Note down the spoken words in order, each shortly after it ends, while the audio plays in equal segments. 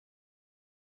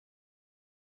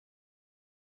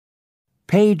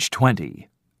Page 20.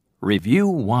 Review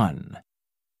 1.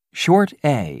 Short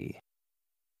A.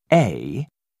 A,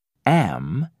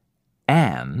 am,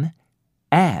 an,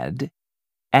 ad,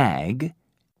 ag,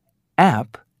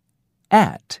 ap,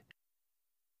 at.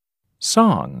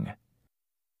 Song.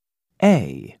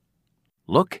 A.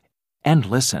 Look and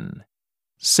listen.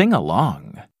 Sing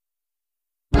along.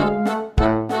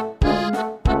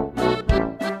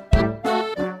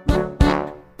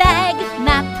 Bag,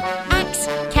 map, axe,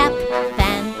 cap,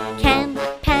 fan, can,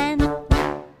 pan.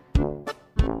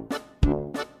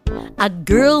 A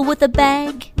girl with a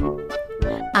bag,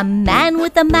 a man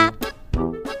with a map,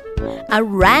 a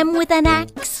ram with an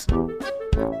axe,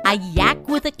 a yak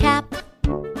with a cap,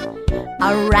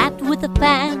 a rat with a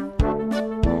fan,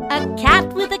 a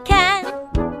cat with a can,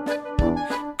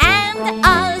 and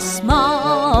a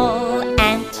small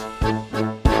ant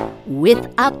with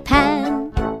a pan.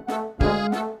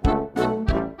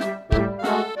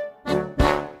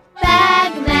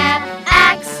 Bag, map,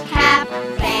 axe, cap,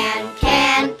 fan,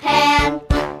 can, pan.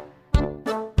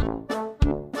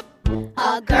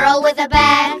 A girl with a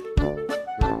bag,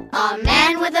 a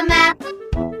man with a map,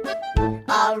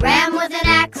 a ram with an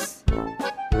axe,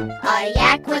 a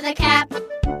yak with a cap,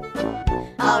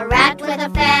 a rat with a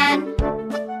fan,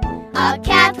 a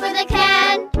cat with a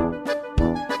can,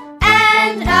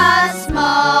 and a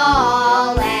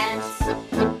small ant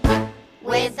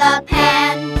with a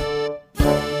pan.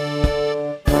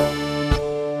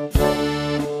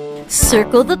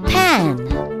 Circle the pan.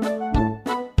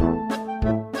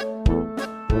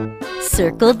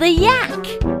 Circle the yak.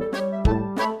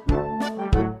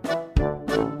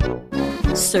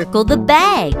 Circle the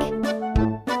bag.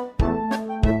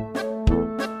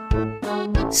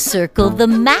 Circle the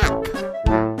map.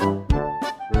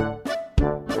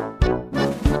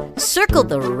 Circle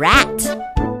the rat.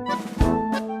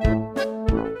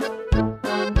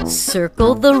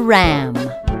 Circle the ram.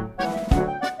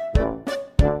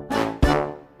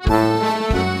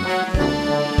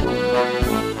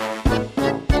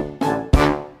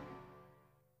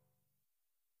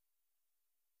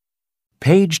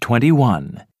 Page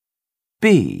 21.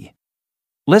 B.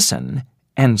 Listen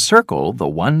and circle the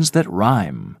ones that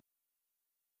rhyme.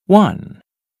 1,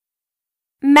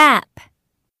 map,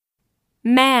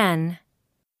 man,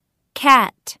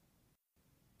 cat,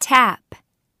 tap.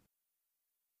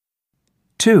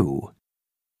 2,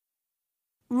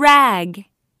 Rag,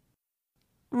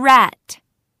 rat,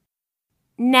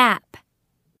 nap,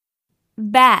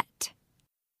 bat.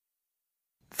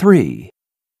 3,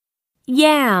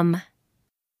 Yam,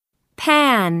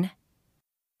 pan,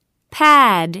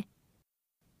 pad,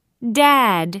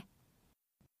 dad.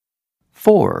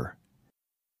 4,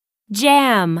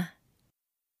 Jam,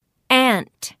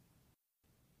 ant,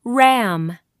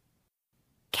 ram,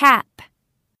 cap.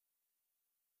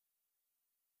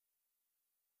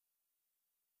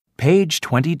 Page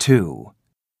 22.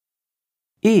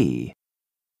 E.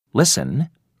 Listen,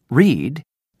 read,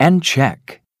 and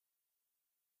check.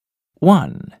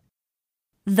 1,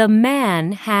 The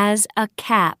man has a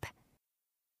cap.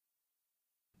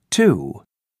 2,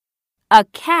 A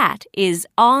cat is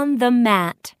on the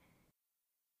mat.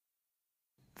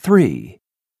 3,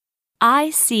 I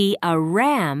see a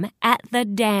ram at the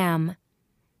dam.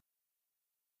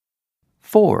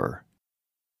 4,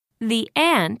 The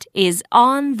ant is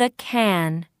on the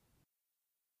can.